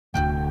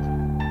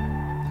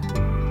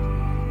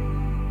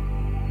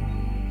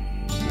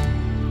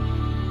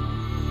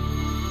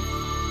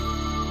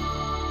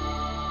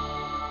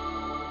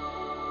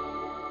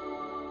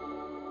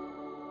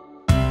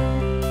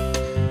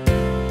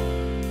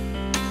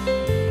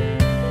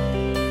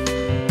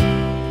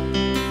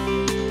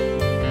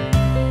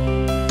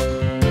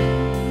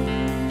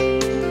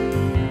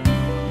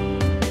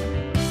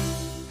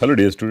Hello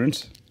dear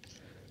students.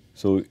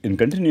 So, in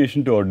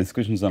continuation to our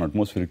discussions on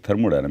atmospheric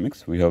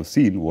thermodynamics, we have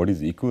seen what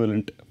is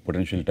equivalent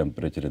potential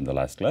temperature in the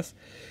last class.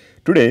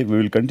 Today, we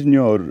will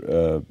continue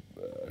our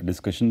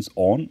discussions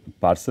on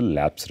parcel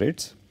lapse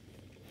rates.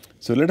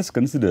 So, let us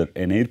consider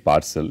an air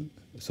parcel.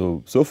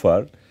 So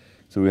far,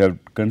 we have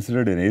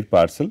considered an air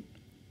parcel,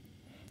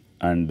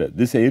 and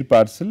this air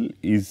parcel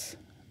is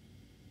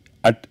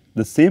at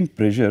the same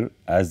pressure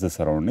as the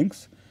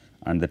surroundings,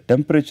 and the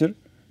temperature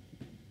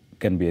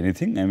can be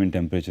anything. I mean,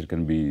 temperature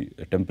can be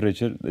a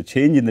temperature. The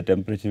change in the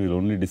temperature will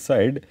only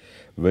decide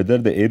whether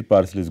the air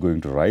parcel is going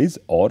to rise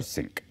or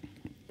sink.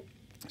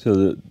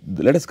 So,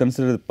 let us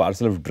consider the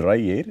parcel of dry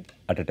air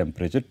at a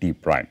temperature T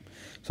prime.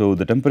 So,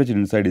 the temperature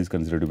inside is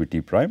considered to be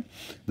T prime.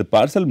 The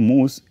parcel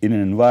moves in an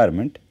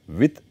environment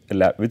with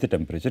a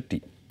temperature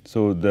T.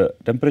 So, the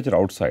temperature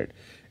outside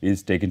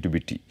is taken to be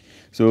T.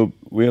 So,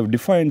 we have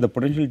defined the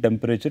potential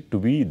temperature to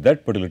be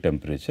that particular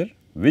temperature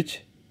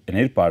which an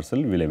air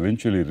parcel will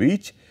eventually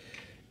reach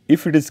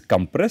if it is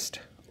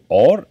compressed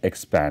or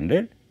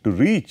expanded to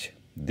reach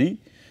the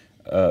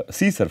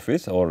sea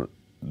surface or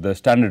the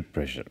standard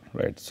pressure,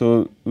 right.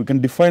 So, we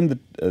can define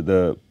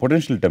the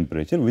potential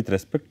temperature with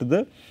respect to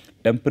the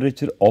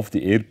temperature of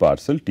the air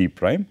parcel T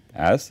prime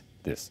as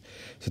this.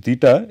 So,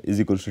 theta is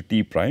equals to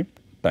T prime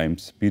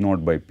times P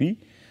naught by P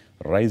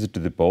raised to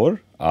the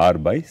power R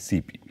by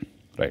Cp,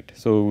 right.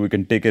 So, we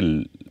can take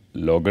a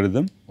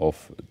logarithm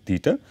of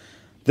theta,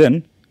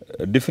 then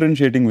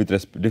differentiating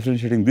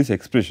this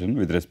expression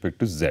with respect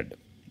to z,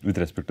 with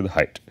respect to the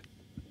height.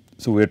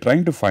 So, we are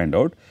trying to find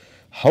out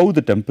how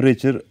the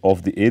temperature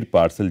of the air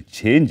parcel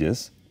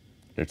changes,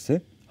 let us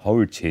say how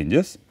it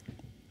changes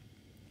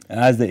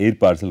as the air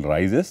parcel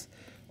rises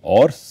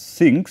or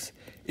sinks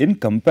in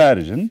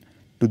comparison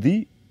to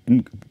the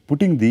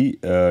putting the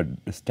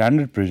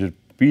standard pressure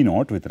P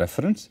naught with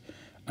reference,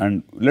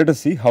 and let us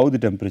see how the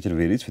temperature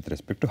varies with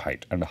respect to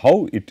height and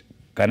how it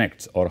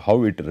connects or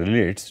how it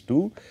relates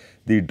to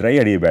the dry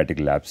adiabatic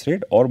lapse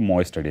rate or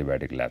moist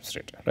adiabatic lapse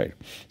rate, right.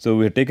 So,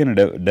 we have taken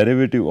a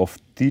derivative of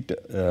theta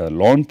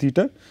ln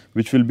theta,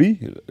 which will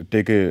be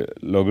take a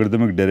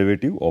logarithmic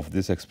derivative of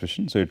this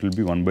expression. So, it will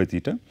be 1 by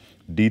theta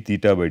d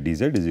theta by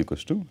dz is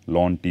equals to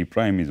ln t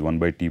prime is 1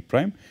 by t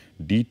prime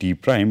dt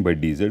prime by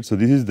dz. So,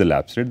 this is the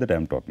lapse rate that I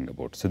am talking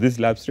about. So, this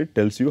lapse rate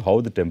tells you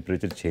how the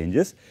temperature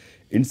changes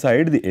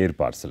inside the air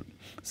parcel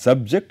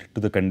subject to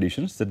the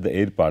conditions that the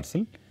air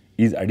parcel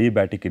is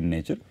adiabatic in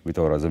nature with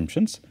our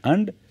assumptions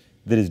and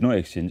there is no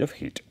exchange of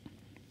heat.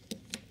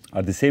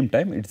 At the same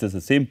time, it is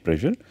the same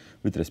pressure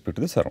with respect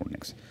to the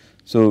surroundings.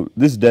 So,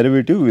 this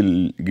derivative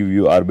will give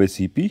you R by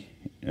Cp,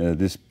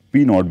 this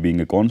P naught being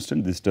a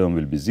constant, this term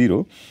will be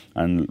 0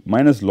 and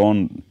minus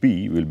ln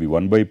P will be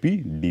 1 by P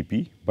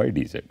dP by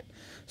dz.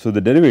 So,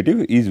 the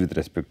derivative is with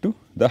respect to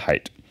the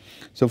height.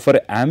 So, for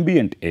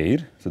ambient air,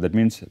 so that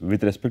means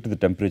with respect to the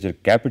temperature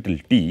capital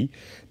T,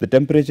 the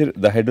temperature,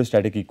 the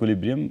hydrostatic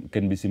equilibrium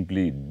can be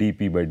simply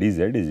dP by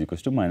dz is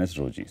equals to minus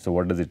rho g. So,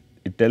 what does it?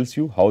 It tells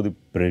you how the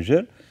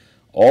pressure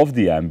of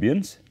the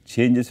ambience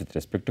changes with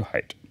respect to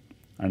height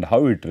and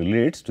how it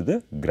relates to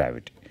the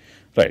gravity,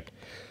 right.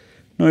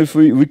 Now, if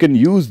we can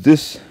use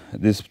this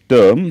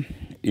term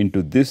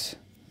into this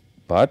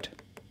part,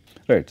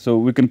 right. So,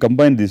 we can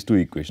combine these two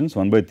equations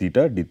 1 by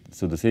theta,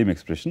 so the same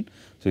expression.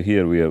 So,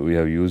 here we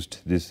have used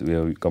this, we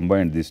have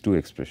combined these two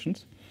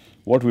expressions.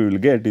 What we will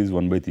get is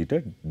 1 by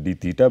theta d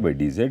theta by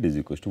dz is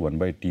equals to 1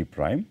 by t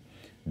prime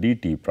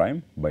dt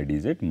prime by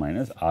dz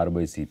minus R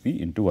by Cp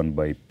into 1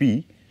 by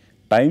P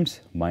times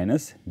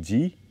minus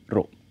G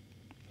rho.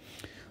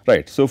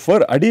 Right. So,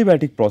 for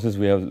adiabatic process,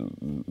 we have,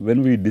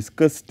 when we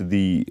discussed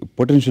the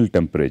potential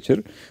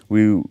temperature,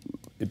 we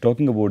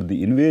talking about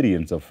the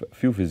invariance of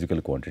few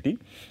physical quantity.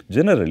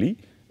 Generally,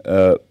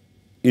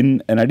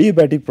 in an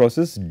adiabatic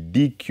process,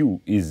 dq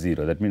is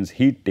 0, that means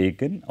heat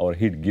taken or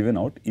heat given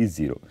out is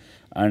 0,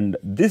 and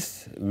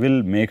this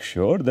will make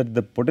sure that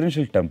the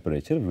potential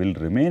temperature will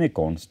remain a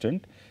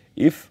constant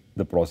if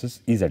the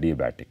process is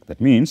adiabatic. That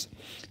means,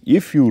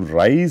 if you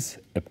rise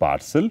a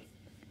parcel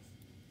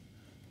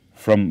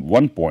from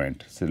one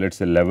point, so let us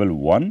say level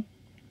 1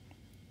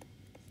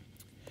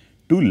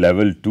 to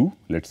level 2,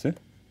 let us say.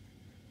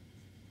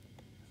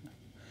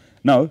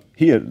 Now,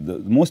 here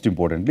most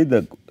importantly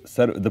the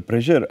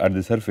pressure at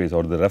the surface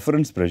or the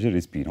reference pressure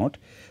is P naught.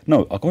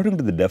 Now, according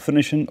to the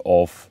definition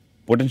of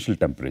potential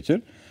temperature,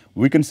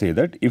 we can say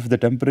that if the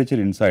temperature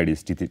inside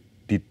is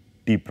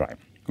T prime.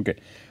 Okay.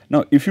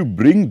 Now, if you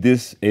bring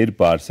this air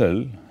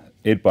parcel's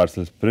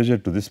pressure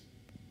to this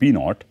P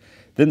naught,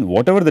 then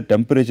whatever the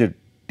temperature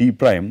T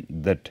prime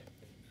that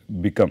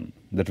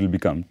will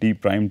become T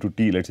prime to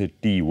T, let us say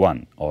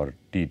T1 or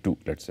T2,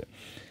 let us say.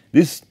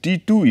 This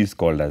T2 is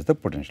called as the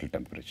potential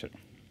temperature,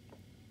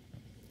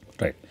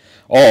 right.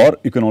 Or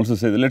you can also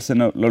say, let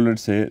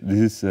us say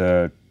this is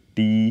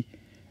T1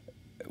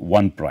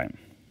 prime,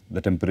 the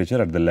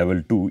temperature at the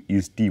level 2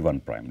 is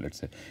T1 prime, let us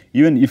say.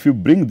 Even if you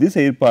bring this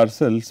air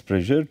parcel's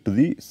pressure to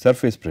the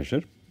surface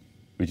pressure,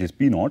 which is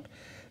P naught,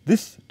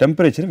 this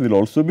temperature will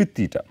also be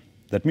theta.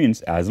 That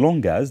means, as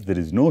long as there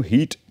is no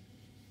heat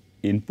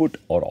input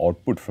or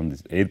output from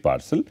this air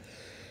parcel,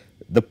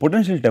 the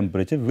potential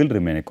temperature will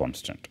remain a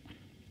constant.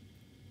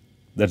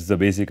 That is the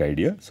basic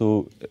idea.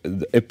 So,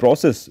 a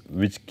process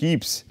which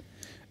keeps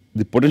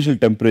the potential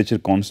temperature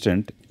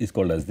constant is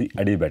called as the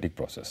adiabatic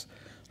process,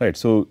 right.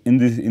 So, in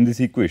this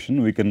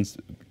equation we can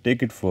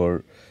take it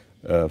for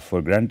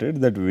granted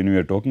that when we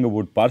are talking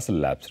about parcel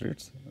lapse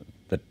rates,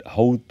 that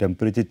how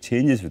temperature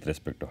changes with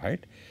respect to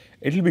height,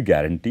 it will be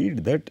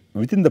guaranteed that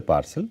within the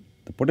parcel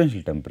the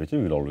potential temperature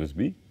will always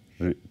be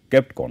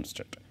kept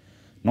constant.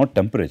 Not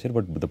temperature,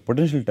 but the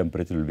potential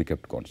temperature will be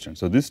kept constant.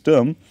 So, this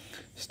term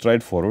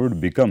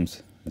straightforward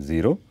becomes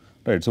 0,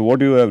 right. So,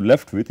 what you have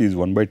left with is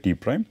 1 by T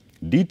prime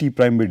dt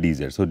prime by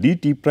dz. So,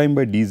 dt prime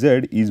by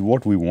dz is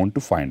what we want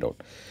to find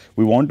out.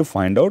 We want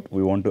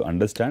to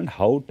understand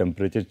how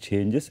temperature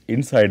changes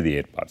inside the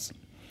air parcel.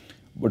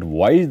 But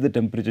why is the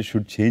temperature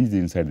should change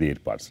inside the air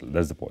parcel? That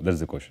is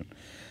the question.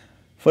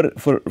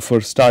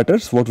 For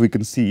starters, what we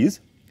can see is,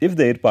 if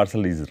the air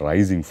parcel is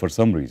rising for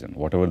some reason,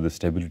 whatever the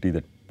stability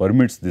that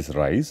permits this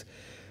rise,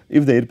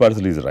 if the air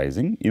parcel is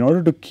rising, in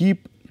order to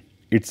keep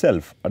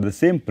itself at the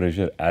same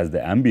pressure as the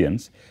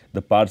ambience,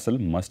 the parcel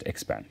must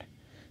expand.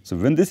 So,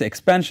 when this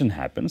expansion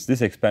happens,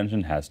 this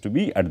expansion has to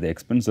be at the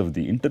expense of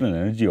the internal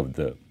energy of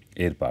the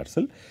air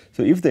parcel.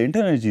 So, if the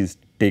internal energy is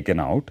taken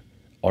out,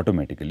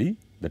 automatically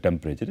the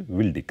temperature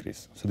will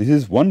decrease. So, this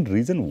is one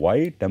reason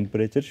why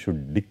temperature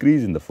should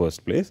decrease in the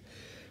first place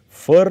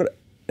for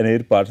an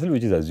air parcel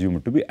which is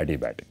assumed to be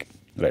adiabatic,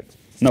 right.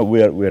 Now,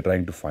 we are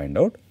trying to find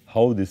out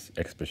how this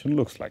expression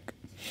looks like.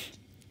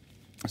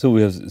 So,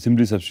 we have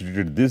simply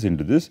substituted this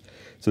into this.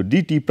 So,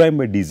 dt prime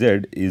by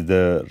dz is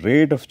the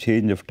rate of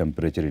change of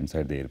temperature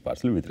inside the air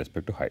parcel with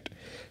respect to height.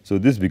 So,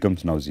 this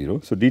becomes now 0.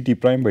 So, dt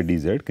prime by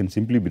dz can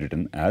simply be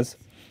written as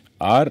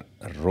r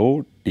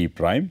rho t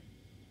prime.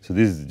 So,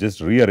 this is just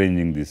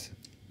rearranging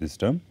this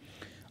term,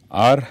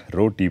 r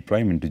rho t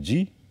prime into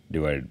g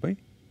divided by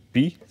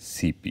p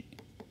Cp,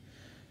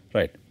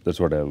 right. That is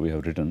what we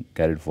have written,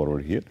 carried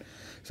forward here.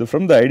 So,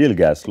 from the ideal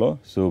gas law,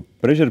 so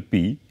pressure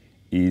P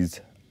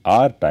is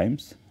R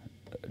times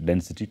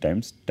density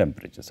times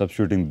temperature,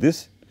 substituting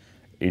this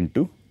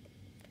into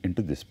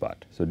this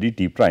part. So,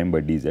 dt prime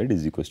by dz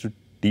is equals to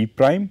T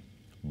prime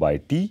by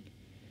T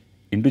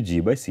into G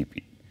by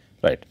Cp,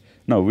 right.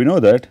 Now, we know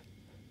that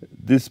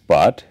this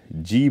part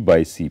G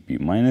by Cp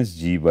minus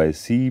G by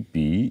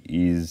Cp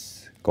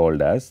is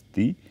called as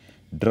the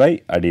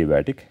dry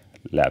adiabatic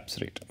lapse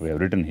rate. We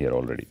have written here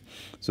already.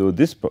 So,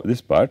 this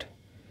part,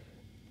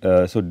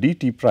 so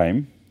dt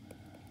prime,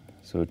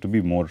 so to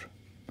be more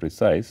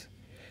precise,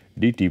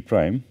 dt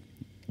prime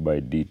by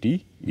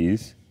dt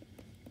is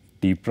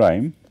T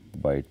prime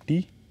by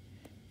T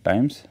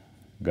times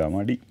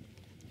gamma d.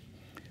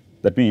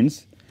 That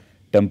means,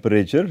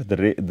 temperature,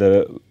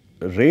 the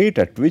rate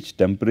at which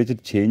temperature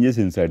changes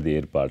inside the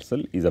air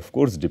parcel is of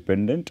course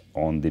dependent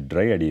on the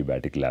dry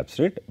adiabatic lapse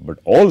rate, but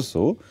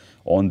also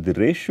on the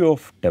ratio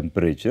of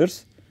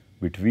temperatures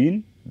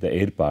between the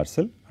air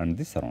parcel and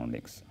the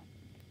surroundings.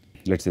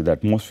 Let us say the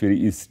atmosphere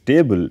is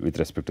stable with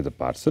respect to the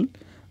parcel,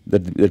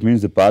 that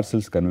means the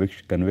parcel's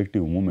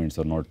convective movements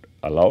are not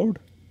allowed.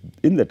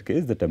 In that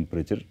case, the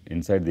temperature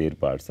inside the air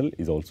parcel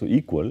is also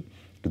equal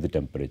to the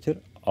temperature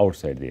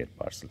outside the air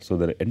parcel. So,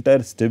 the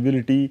entire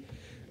stability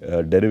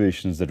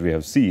derivations that we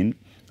have seen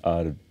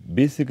are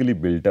basically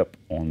built up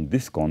on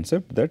this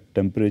concept that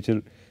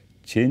temperature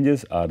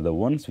changes are the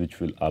ones which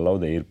will allow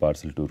the air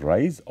parcel to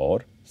rise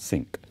or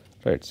sink,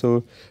 right.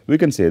 So, we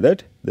can say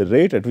that the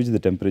rate at which the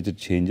temperature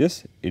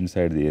changes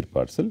inside the air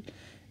parcel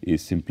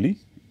is simply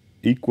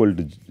equal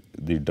to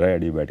the dry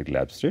adiabatic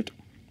lapse rate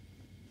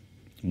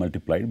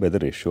multiplied by the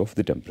ratio of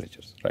the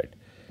temperatures, right.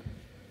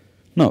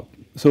 Now,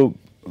 so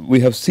we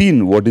have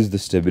seen what is the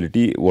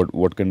stability,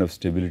 what kind of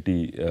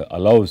stability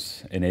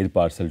allows an air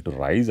parcel to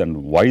rise,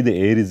 and why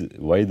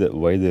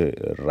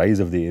the rise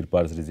of the air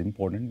parcel is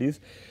important is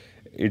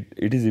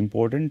it is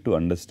important to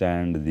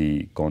understand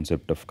the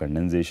concept of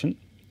condensation.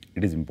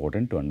 It is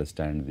important to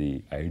understand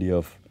the idea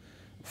of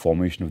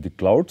formation of the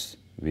clouds,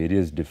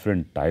 various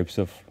different types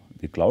of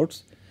the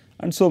clouds,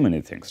 and so many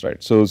things,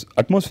 right. So,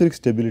 atmospheric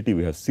stability,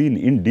 we have seen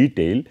in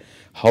detail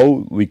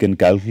how we can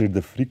calculate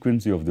the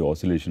frequency of the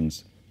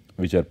oscillations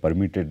which are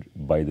permitted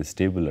by the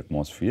stable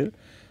atmosphere,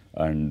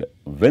 and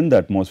when the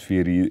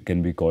atmosphere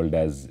can be called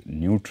as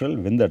neutral,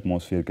 when the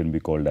atmosphere can be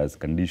called as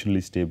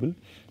conditionally stable,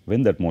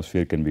 when the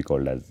atmosphere can be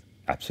called as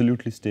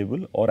absolutely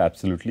stable or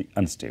absolutely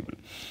unstable.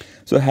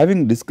 So,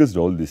 having discussed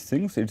all these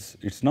things,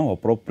 it's now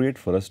appropriate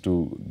for us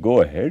to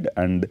go ahead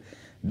and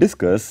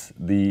discuss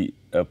the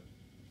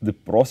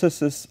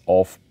processes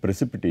of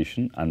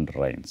precipitation and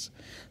rains.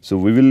 So,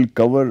 we will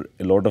cover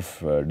a lot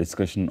of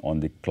discussion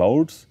on the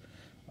clouds,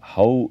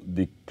 how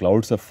the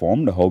clouds are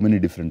formed, how many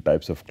different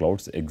types of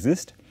clouds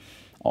exist,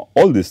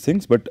 all these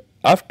things. But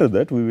after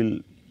that,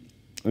 we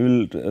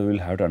will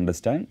have to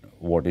understand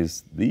what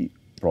is the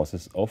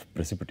process of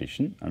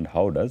precipitation and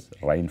how does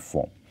rain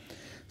form.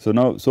 So,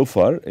 now so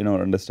far in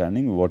our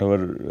understanding, whatever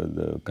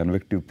the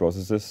convective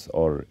processes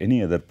or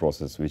any other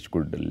process which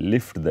could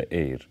lift the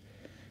air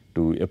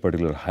to a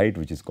particular height,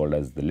 which is called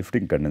as the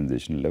lifting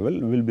condensation level,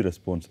 will be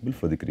responsible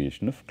for the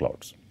creation of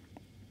clouds.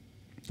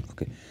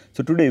 Okay.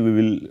 So, today we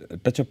will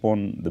touch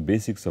upon the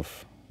basics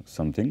of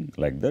something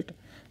like that,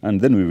 and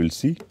then we will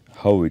see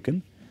how we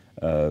can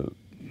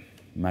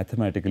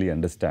mathematically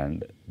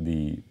understand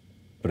the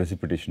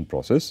precipitation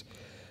process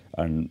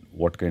and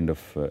what kind of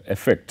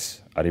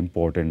effects are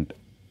important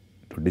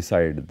to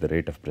decide the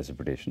rate of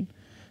precipitation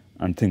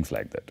and things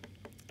like that,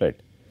 right.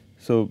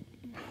 So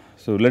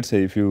let us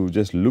say if you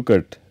just look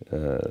at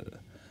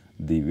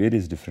the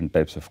various different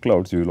types of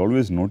clouds, you will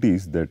always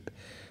notice that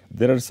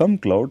there are some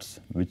clouds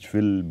which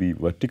will be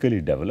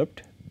vertically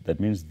developed. That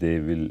means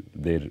their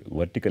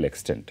vertical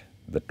extent,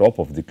 the top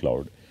of the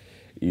cloud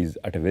is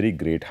at a very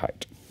great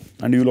height,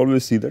 and you will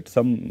always see that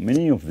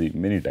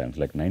many times,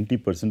 like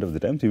 90% of the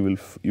times, you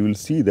will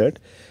see that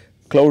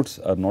clouds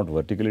are not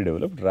vertically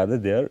developed, rather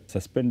they are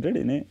suspended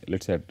in a,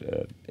 let us say,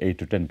 at 8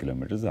 to 10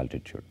 kilometers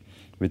altitude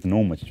with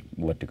no much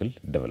vertical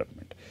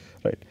development,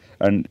 right.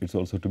 And it is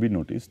also to be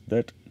noticed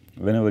that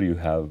whenever you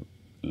have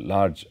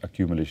large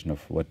accumulation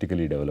of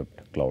vertically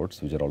developed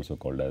clouds, which are also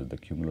called as the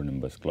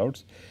cumulonimbus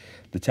clouds,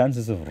 the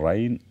chances of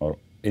rain or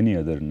any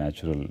other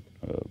natural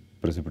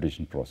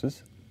precipitation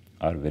process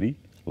are very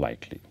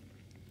likely,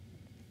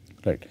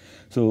 right.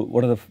 So,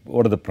 what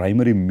are the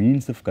primary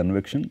means of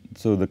convection?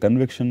 So, the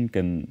convection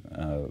can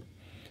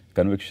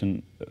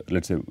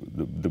let us say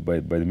by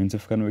the means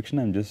of convection,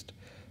 I am just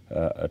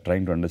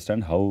trying to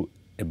understand how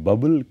a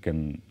bubble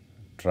can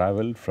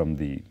travel from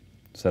the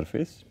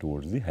surface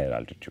towards the higher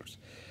altitudes,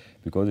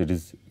 because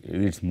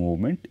its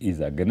movement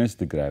is against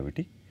the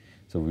gravity.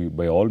 So,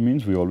 by all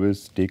means we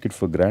always take it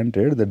for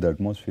granted that the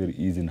atmosphere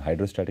is in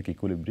hydrostatic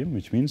equilibrium,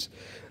 which means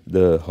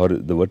the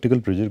vertical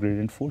pressure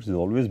gradient force is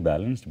always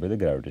balanced by the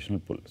gravitational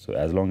pull. So,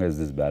 as long as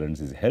this balance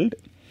is held,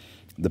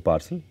 the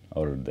parcel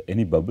or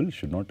any bubble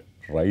should not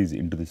rise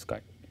into the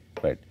sky,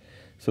 right.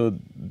 So,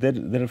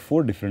 there are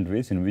 4 different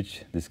ways in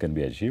which this can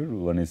be achieved.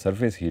 One is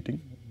surface heating.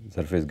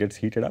 Surface gets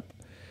heated up,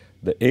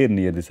 the air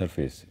near the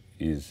surface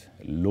is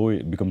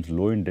becomes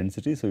low in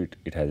density. So,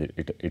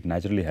 it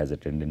naturally has a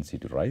tendency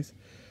to rise,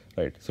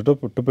 right. So,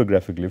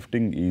 topographic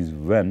lifting is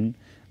when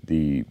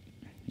the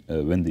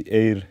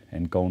air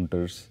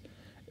encounters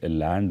a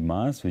land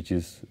mass which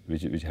is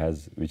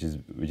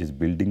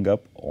building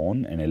up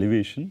on an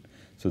elevation.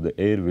 So, the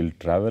air will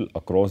travel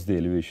across the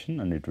elevation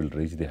and it will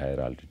reach the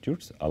higher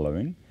altitudes,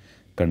 allowing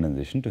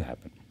condensation to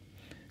happen.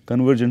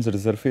 Convergence at the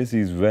surface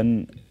is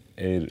when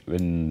air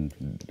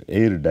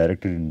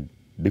directed in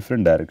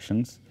different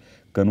directions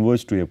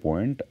converge to a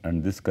point,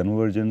 and this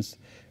convergence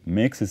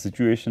makes a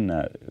situation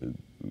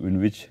in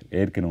which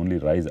air can only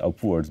rise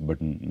upwards, but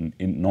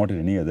not in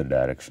any other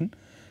direction,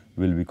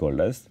 will be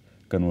called as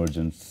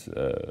convergence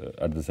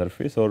at the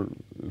surface. Or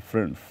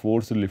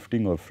forced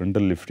lifting or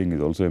frontal lifting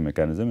is also a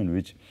mechanism in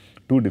which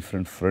 2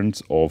 different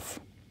fronts of,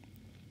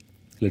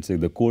 let us say,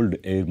 the cold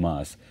air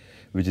mass,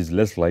 which is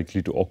less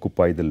likely to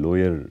occupy the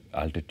lower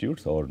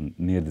altitudes or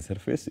near the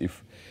surface.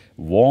 If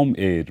warm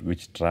air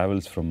which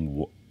travels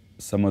from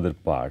some other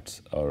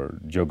parts or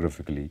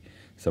geographically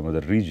some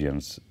other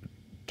regions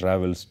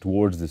travels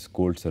towards this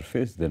cold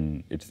surface,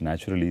 then it's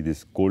naturally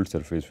this cold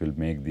surface will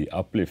make the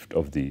uplift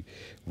of the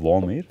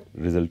warm air,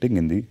 resulting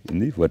in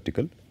the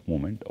vertical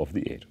movement of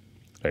the air,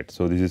 right.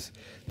 So, this is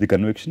the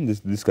convection.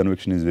 This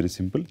convection is very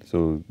simple.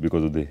 So,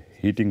 because of the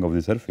heating of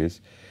the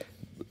surface,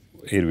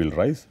 air will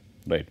rise,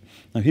 right.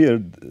 Now,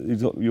 here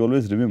you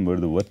always remember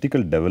the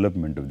vertical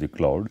development of the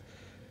cloud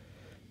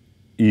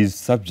is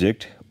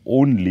subject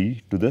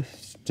only to the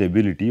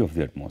stability of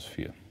the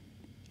atmosphere.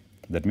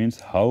 That means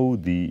how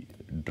the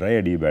dry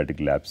adiabatic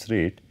lapse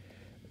rate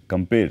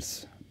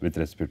compares with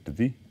respect to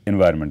the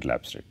environment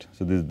lapse rate.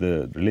 So,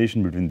 the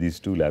relation between these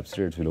 2 lapse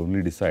rates will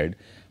only decide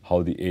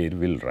how the air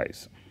will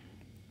rise.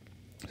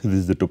 So, this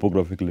is the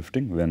topographic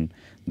lifting when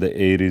the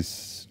air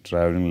is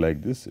traveling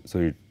like this.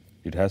 So,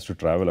 it has to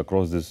travel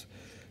across this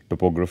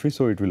topography.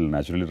 So, it will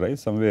naturally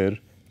rise somewhere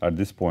at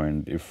this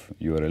point. If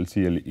your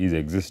LCL is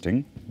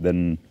existing,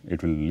 then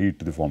it will lead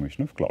to the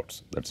formation of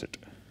clouds. That is it,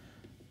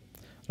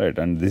 right.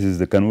 And this is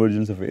the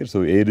convergence of air.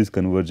 So, air is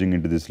converging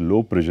into this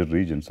low pressure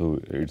region.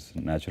 So, it is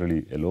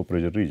naturally a low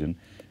pressure region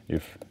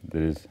if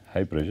there is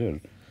high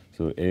pressure.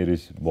 So, air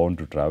is bound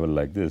to travel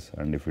like this,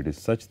 and if it is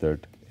such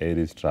that air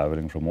is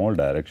traveling from all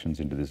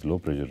directions into this low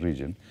pressure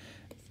region,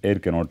 air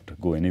cannot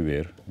go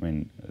anywhere. I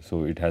mean,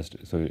 so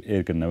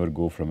air can never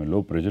go from a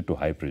low pressure to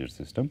high pressure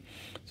system.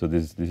 So,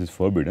 this is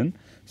forbidden.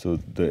 So,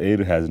 the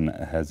air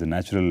has a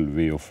natural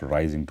way of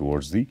rising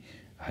towards the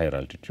higher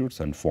altitudes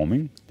and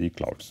forming the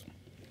clouds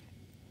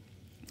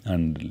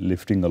and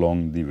lifting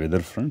along the weather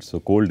front. So,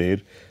 cold air,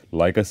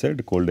 like I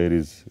said, cold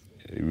air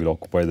will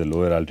occupy the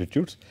lower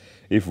altitudes.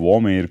 If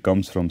warm air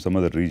comes from some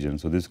other region,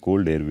 so this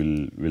cold air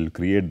will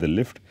create the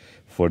lift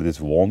for this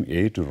warm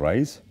air to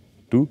rise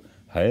to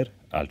higher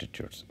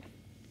altitudes.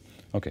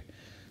 Okay.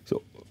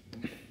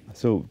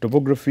 So,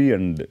 topography,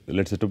 and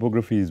let us say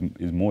topography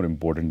is more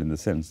important in the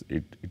sense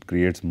it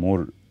creates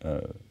more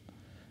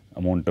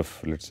amount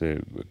of, let us say,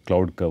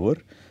 cloud cover,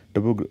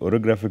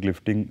 orographic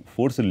lifting,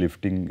 forced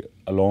lifting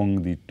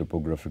along the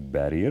topographic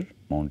barrier,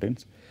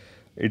 mountains.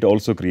 It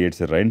also creates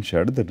a rain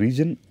shadow, the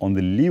region on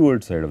the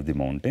leeward side of the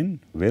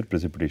mountain where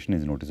precipitation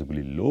is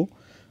noticeably low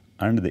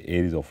and the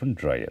air is often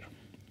drier.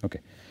 Okay.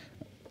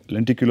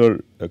 Lenticular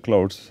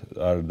clouds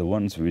are the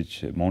ones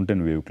which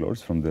mountain wave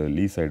clouds from the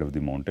lee side of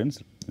the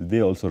mountains.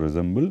 They also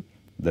resemble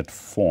that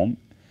form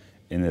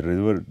in a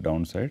river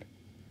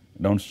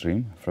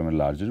downstream from a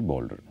larger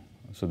boulder.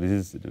 So, this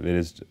is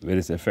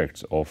various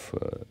effects of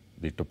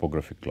the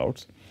topographic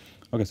clouds.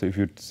 Okay, so if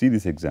you see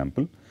this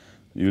example,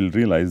 you will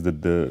realize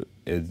that the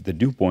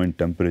dew point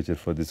temperature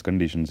for these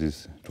conditions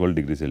is 12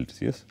 degrees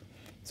Celsius.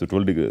 So,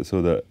 12 degrees,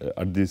 so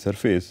at the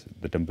surface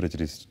the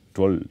temperature is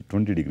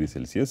 20 degrees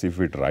Celsius. If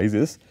it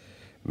rises,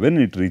 when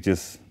it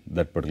reaches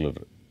that particular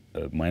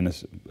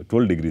minus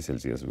 12 degrees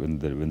Celsius, when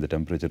the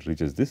temperature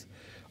reaches this,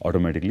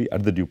 automatically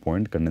at the dew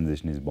point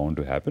condensation is bound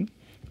to happen,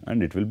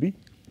 and it will be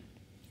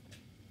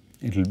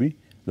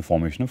the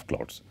formation of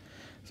clouds.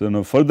 So,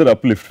 now further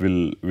uplift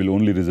will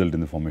only result in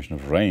the formation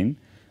of rain,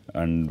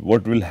 and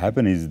what will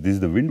happen is this is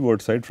the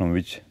windward side from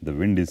which the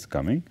wind is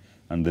coming,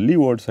 and the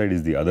leeward side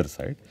is the other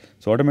side.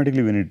 So,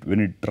 automatically when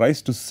it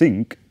tries to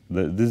sink,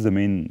 this is the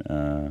main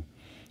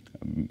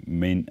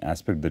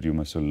aspect that you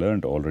must have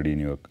learned already in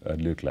your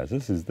earlier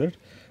classes, is that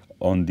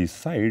on the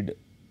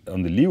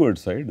leeward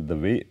side, the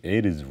way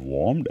air is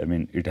warmed, I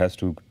mean it has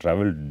to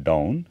travel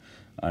down,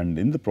 and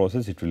in the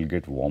process it will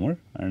get warmer,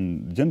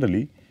 and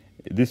generally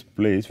this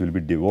place will be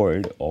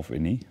devoid of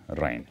any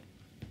rain.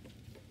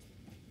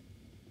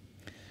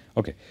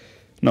 Okay.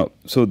 Now,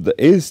 so the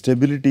air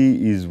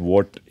stability is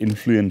what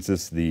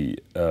influences the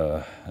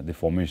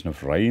formation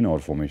of rain or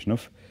formation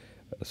of,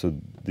 so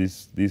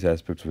these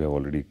aspects we have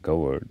already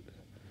covered,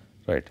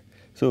 right.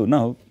 So,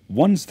 now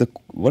once the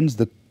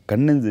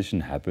condensation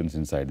happens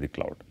inside the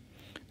cloud,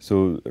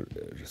 so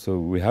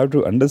we have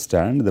to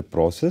understand the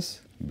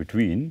process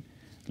between,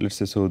 let us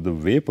say, so the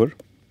vapor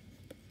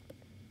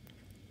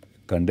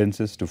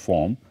condenses to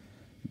form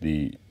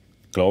the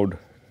cloud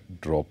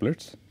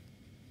droplets.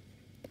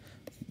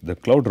 The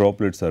cloud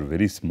droplets are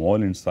very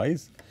small in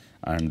size,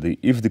 and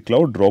if the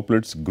cloud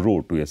droplets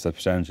grow to a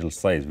substantial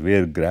size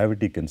where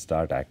gravity can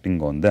start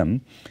acting on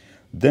them,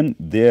 then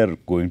they are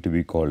going to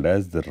be called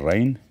as the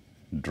rain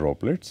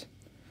droplets.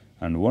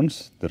 And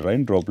once the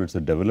rain droplets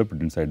are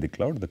developed inside the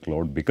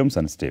cloud becomes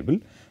unstable,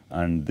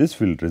 and this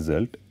will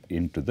result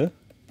into the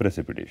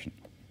precipitation.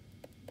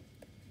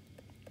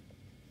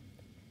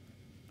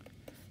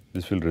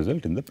 This will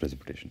result in the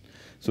precipitation.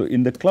 So,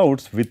 in the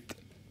clouds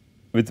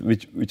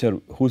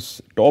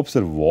whose tops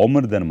are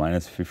warmer than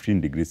minus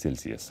 15 degrees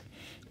Celsius,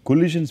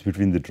 collisions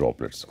between the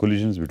droplets,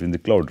 collisions between the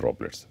cloud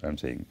droplets, I am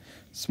saying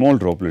small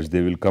droplets,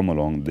 they will come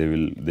along, they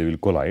will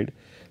collide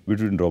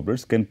between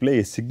droplets, can play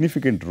a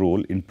significant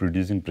role in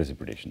producing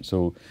precipitation.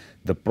 So,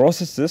 the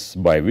processes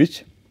by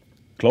which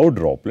cloud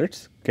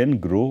droplets can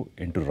grow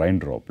into rain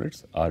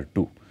droplets are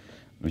two,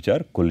 which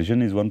are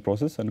collision is one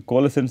process and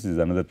coalescence is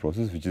another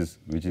process,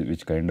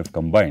 which kind of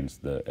combines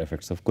the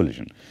effects of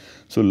collision.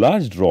 So,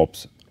 large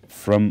drops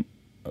form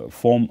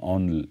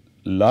on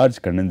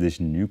large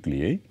condensation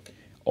nuclei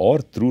or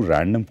through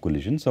random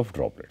collisions of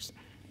droplets.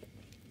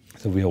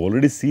 So, we have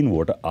already seen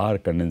what are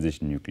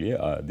condensation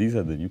nuclei. These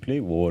are the nuclei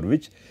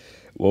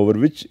over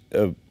which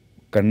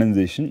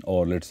condensation,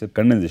 or let us say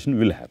condensation,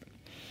 will happen.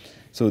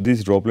 So,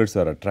 these droplets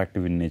are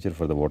attractive in nature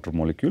for the water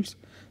molecules,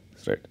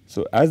 right.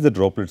 So, as the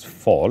droplets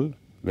fall,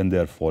 when they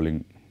are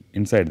falling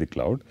inside the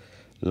cloud,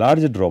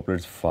 larger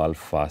droplets fall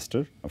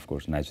faster, of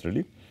course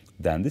naturally,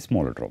 than the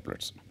smaller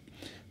droplets.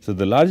 So,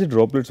 the larger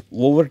droplets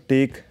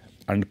overtake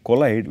and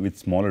collide with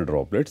smaller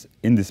droplets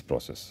in this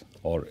process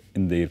or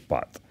in their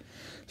path.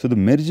 So, the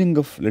merging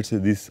of, let us say,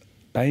 these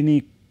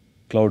tiny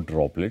cloud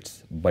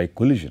droplets by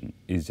collision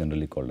is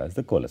generally called as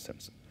the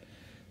coalescence.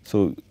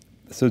 So,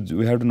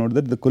 we have to note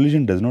that the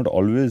collision does not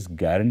always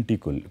guarantee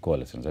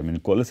coalescence. I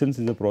mean, coalescence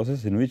is a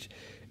process in which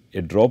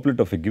a droplet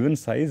of a given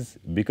size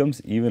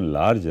becomes even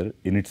larger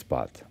in its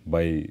path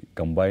by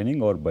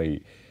combining or by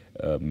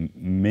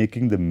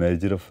making the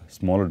merger of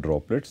smaller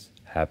droplets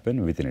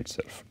happen within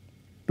itself,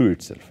 to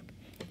itself,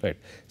 right.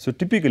 So,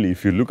 typically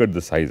if you look at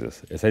the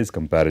sizes, a size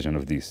comparison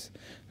of these,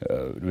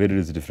 where it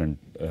is different.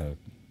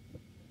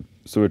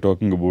 So, we are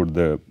talking about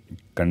the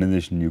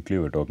condensation nuclei,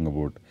 we are talking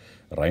about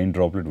rain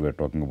droplet, we are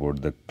talking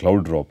about the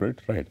cloud droplet,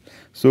 right.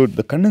 So,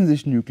 the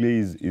condensation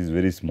nuclei is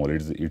very small,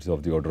 it is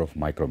of the order of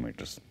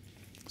micrometers.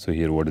 So,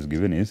 here what is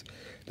given is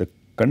the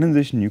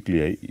condensation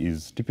nuclei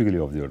is typically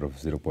of the order of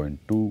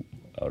 0.2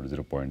 or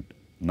 0.9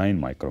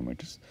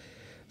 micrometers.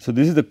 So,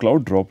 this is the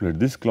cloud droplet.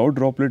 This cloud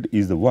droplet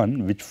is the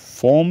one which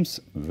forms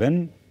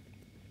when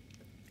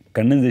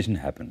condensation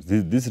happens.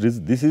 This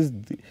is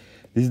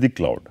the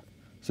cloud.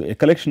 So, a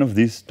collection of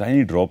these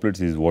tiny droplets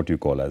is what you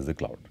call as the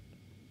cloud.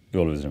 You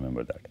always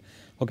remember that.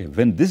 Okay,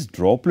 when this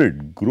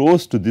droplet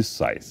grows to this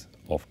size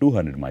of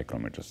 200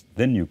 micrometers,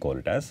 then you call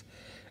it as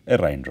a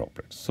rain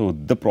droplet. So,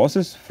 the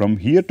process from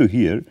here to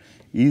here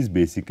is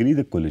basically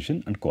the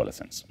collision and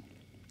coalescence,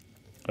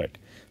 right.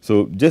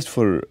 So, just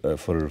for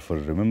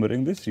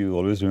remembering this, you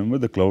always remember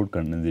the cloud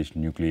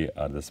condensation nuclei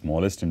are the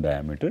smallest in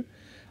diameter,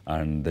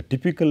 and the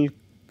typical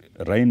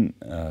rain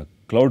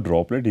cloud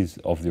droplet is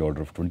of the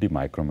order of 20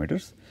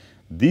 micrometers.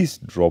 These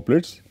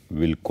droplets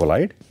will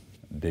collide,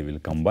 they will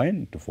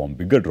combine to form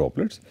bigger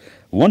droplets.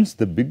 Once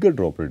the bigger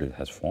droplet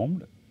has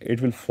formed,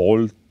 it will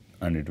fall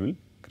and it will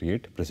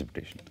create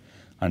precipitation.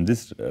 And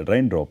this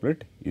rain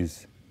droplet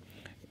is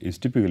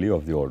typically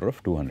of the order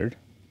of 2000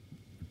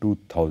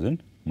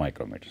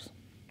 micrometers.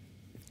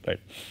 Right.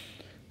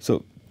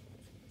 So,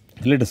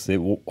 let us say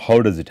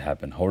how does it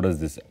happen, how does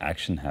this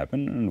action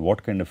happen, and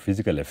what kind of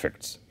physical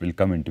effects will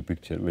come into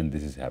picture when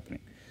this is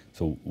happening.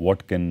 So,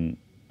 what can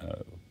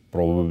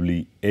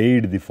probably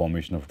aid the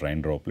formation of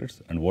rain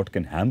droplets and what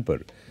can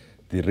hamper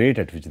the rate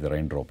at which the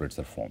rain droplets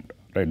are formed,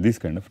 right? These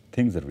kind of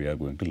things that we are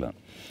going to learn.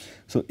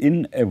 So,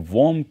 in a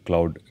warm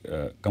cloud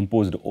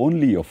composed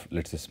only of,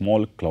 let us say,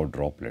 small cloud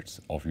droplets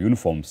of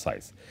uniform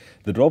size,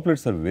 the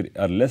droplets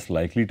are less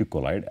likely to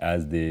collide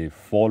as they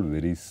fall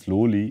very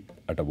slowly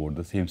at about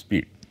the same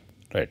speed,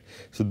 right.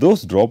 So,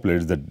 those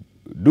droplets that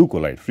do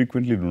collide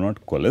frequently do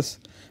not coalesce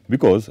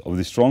because of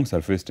the strong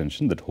surface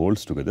tension that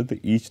holds together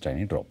each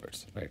tiny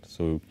droplets, right.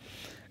 So,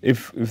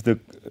 if the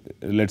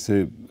let us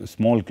say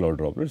small cloud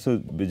droplets, so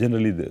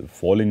generally the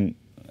falling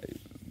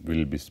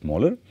will be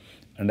smaller,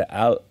 and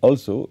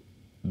also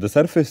the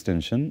surface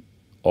tension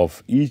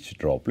of each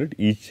droplet,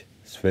 each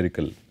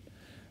spherical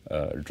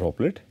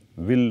droplet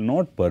will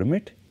not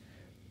permit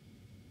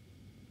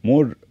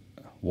more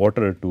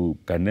water to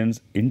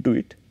condense into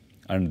it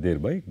and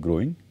thereby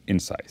growing in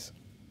size.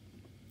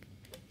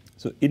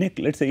 So, in a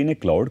let us say in a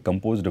cloud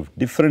composed of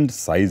different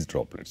size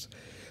droplets.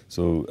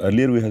 So,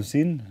 earlier we have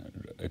seen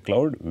a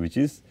cloud which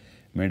is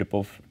made up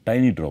of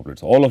tiny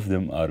droplets, all of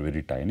them are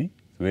very tiny,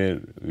 where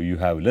you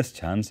have less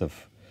chance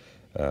of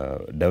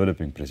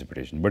developing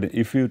precipitation. But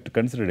if you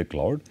consider a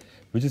cloud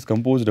which is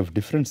composed of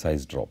different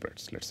size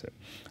droplets, let us say,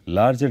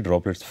 larger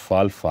droplets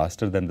fall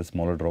faster than the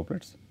smaller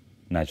droplets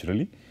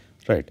naturally,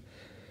 right.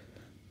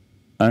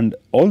 And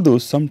although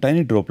some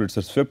tiny droplets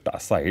are swept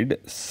aside,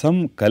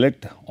 some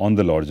collect on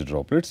the larger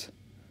droplets,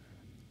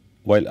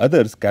 while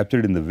others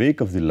captured in the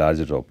wake of the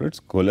larger droplets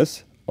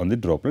coalesce on the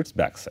droplets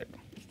backside.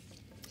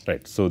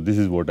 Right. So, this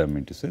is what I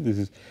mean to say. This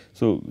is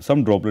so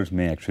some droplets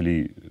may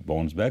actually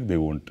bounce back,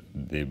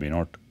 they may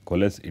not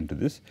coalesce into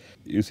this.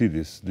 You see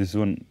this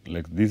one,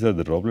 like these are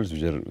the droplets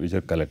which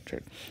are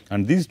collected,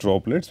 and these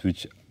droplets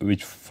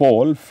which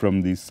fall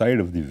from the side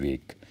of the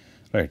wake,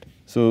 right.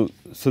 So,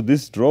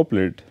 this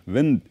droplet,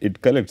 when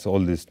it collects all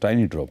these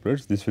tiny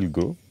droplets, this will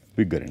grow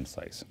bigger in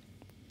size,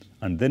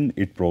 and then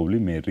it probably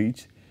may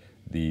reach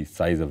the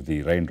size of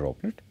the rain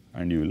droplet,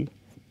 and you will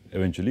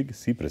eventually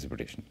see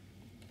precipitation.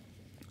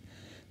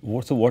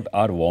 So, what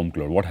are warm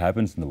cloud? What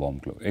happens in the warm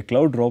cloud? A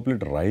cloud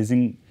droplet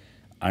rising,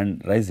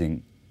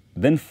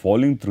 then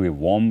falling through a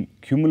warm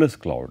cumulus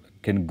cloud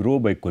can grow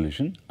by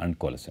collision and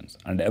coalescence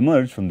and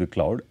emerge from the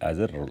cloud as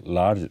a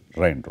large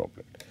rain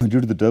droplet. Due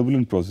to the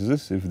turbulent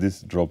processes, if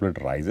this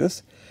droplet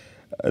rises,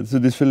 so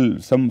this will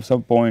some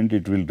point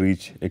it will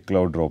reach a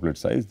cloud droplet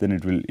size, then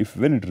it will,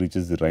 when it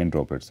reaches the rain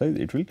droplet size,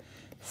 it will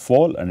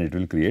fall and it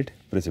will create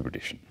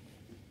precipitation.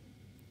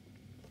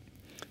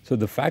 So,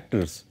 the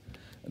factors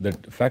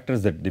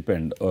that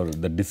depend or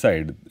that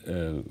decide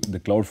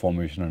the cloud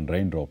formation and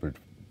rain droplet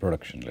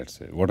production, let us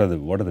say, what are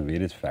the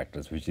various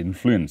factors which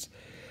influence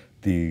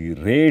the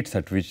rates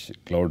at which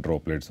cloud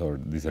droplets or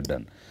these are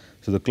done.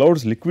 So, the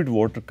cloud's liquid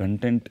water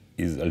content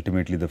is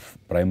ultimately the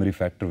primary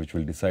factor which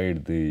will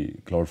decide the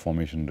cloud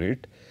formation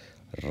rate.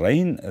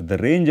 The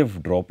range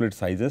of droplet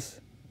sizes,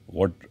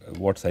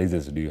 what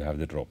sizes do you have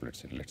the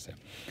droplets in, let us say.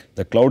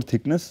 The cloud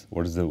thickness,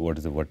 what is the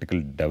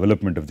vertical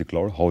development of the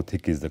cloud, how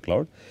thick is the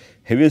cloud.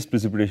 Heaviest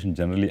precipitation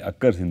generally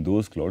occurs in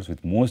those clouds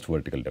with most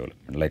vertical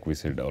development, like we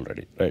said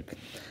already, right.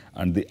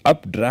 And the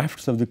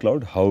updrafts of the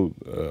cloud, how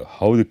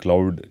the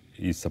cloud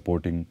is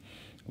supporting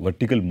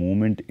vertical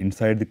movement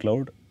inside the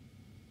cloud,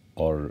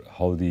 or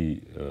how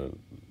the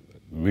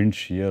wind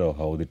shear or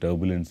how the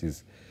turbulence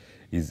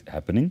is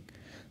happening.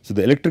 So,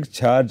 the electric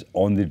charge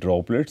on the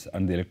droplets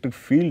and the electric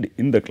field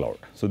in the cloud.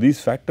 So, these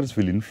factors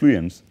will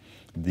influence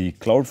the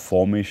cloud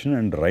formation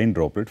and rain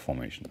droplet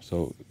formation.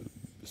 So,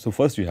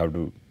 first you have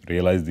to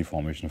realize the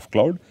formation of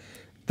cloud,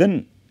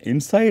 then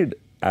inside,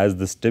 as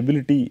the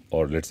stability,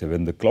 or let us say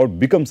when the cloud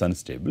becomes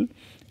unstable,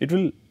 it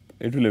will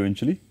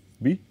eventually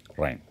be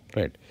rain,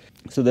 right.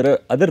 So, there are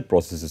other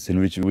processes in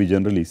which we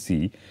generally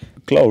see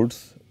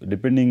clouds,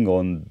 depending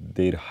on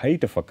their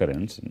height of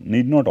occurrence,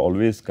 need not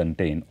always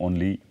contain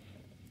only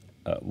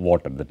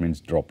water, that means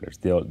droplets.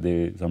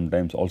 They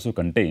sometimes also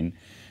contain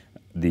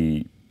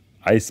the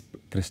ice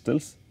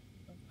crystals,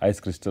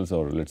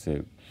 or let us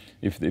say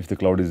if the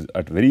cloud is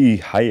at very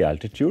high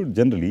altitude,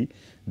 generally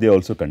they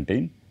also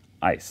contain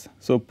ice.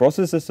 So,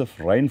 processes of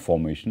rain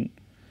formation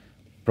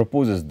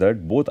proposes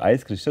that both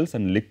ice crystals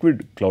and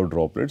liquid cloud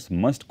droplets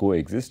must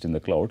coexist in the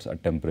clouds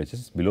at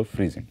temperatures below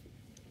freezing.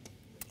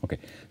 Okay.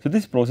 So,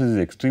 this process is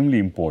extremely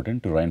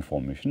important to rain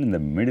formation in the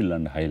middle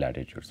and high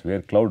latitudes,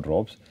 where cloud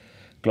drops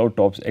cloud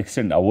tops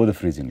extend above the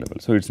freezing level.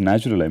 So it's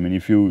natural. I mean,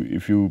 if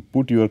you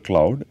put your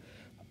cloud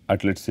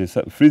at, let's say,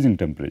 freezing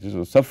temperatures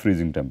or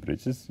sub-freezing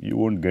temperatures, you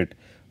won't get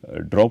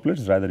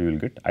droplets, rather you will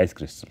get ice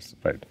crystals,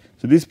 right.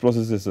 So these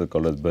processes are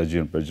called as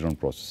Bergeron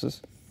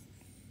processes.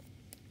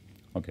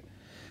 Okay.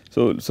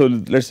 So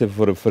let's say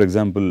for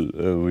example,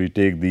 we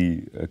take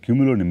the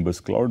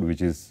cumulonimbus cloud,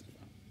 which is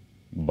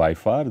by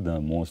far the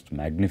most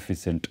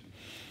magnificent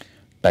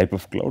type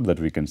of cloud that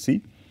we can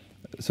see.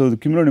 So the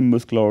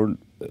cumulonimbus cloud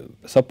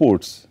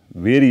supports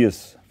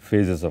various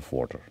phases of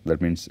water.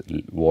 That means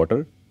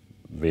water,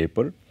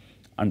 vapor,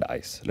 and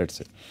ice, let's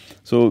say.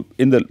 So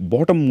in the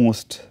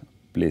bottommost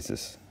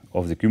places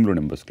of the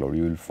cumulonimbus cloud,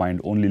 you will find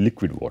only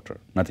liquid water,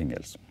 nothing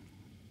else.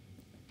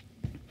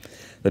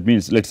 That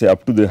means, let's say,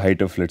 up to the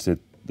height of, let's say,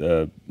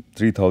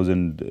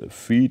 3000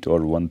 feet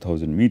or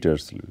 1000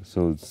 meters,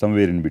 so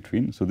somewhere in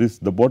between. So this,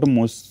 the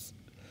bottommost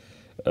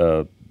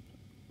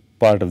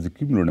part of the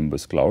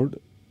cumulonimbus cloud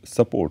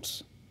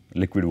supports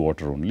liquid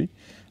water only,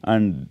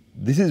 and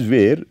this is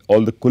where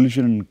all the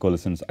collision and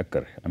coalescence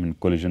occur. I mean,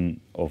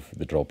 collision of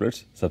the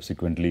droplets,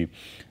 subsequently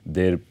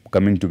they're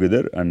coming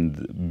together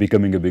and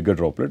becoming a bigger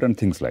droplet and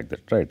things like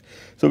that, right.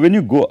 So when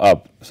you go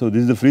up, so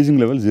this is the freezing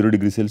level, 0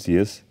 degrees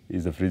Celsius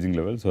is the freezing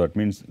level. So that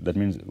means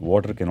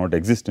water cannot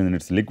exist in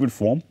its liquid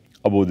form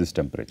above this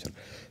temperature.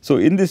 So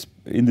in this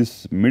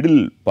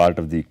middle part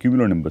of the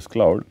cumulonimbus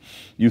cloud,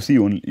 you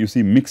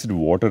see mixed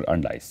water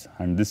and ice,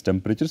 and these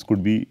temperatures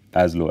could be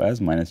as low as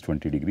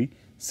 -20 degrees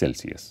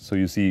Celsius. So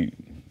you see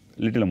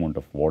little amount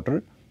of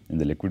water in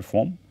the liquid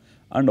form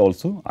and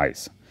also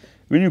ice.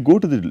 When you go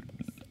to the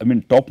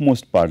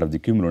topmost part of the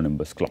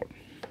cumulonimbus cloud,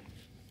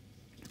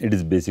 it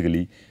is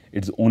basically,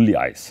 it's only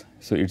ice.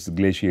 So it's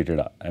glaciated.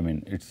 I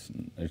mean, it's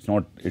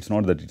not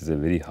that it is a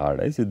very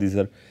hard ice. These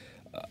are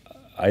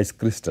ice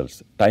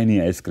crystals,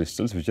 tiny ice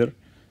crystals,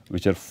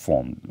 which are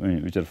formed,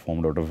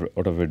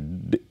 out of a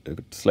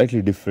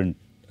slightly different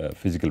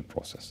physical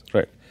process,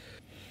 right.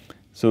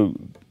 So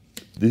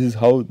this is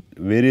how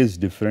various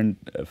different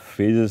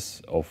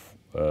phases of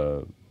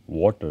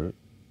water,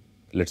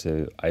 let's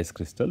say ice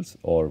crystals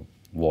or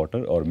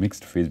water or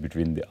mixed phase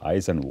between the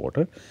ice and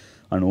water,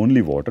 and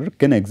only water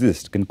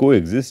can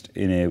coexist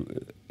in a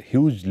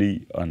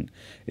hugely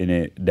in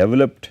a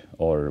developed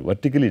or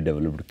vertically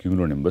developed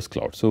cumulonimbus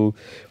cloud. So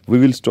we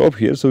will stop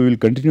here. So we will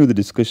continue the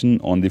discussion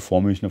on the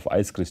formation of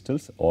ice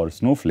crystals or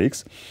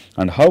snowflakes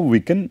and how we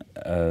can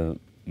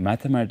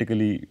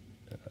mathematically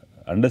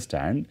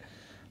understand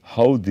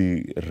how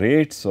the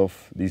rates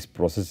of these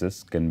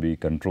processes can be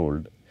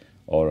controlled,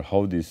 or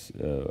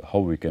how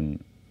we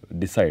can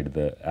decide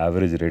the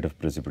average rate of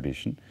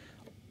precipitation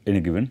in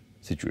a given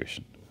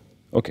situation.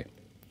 Okay.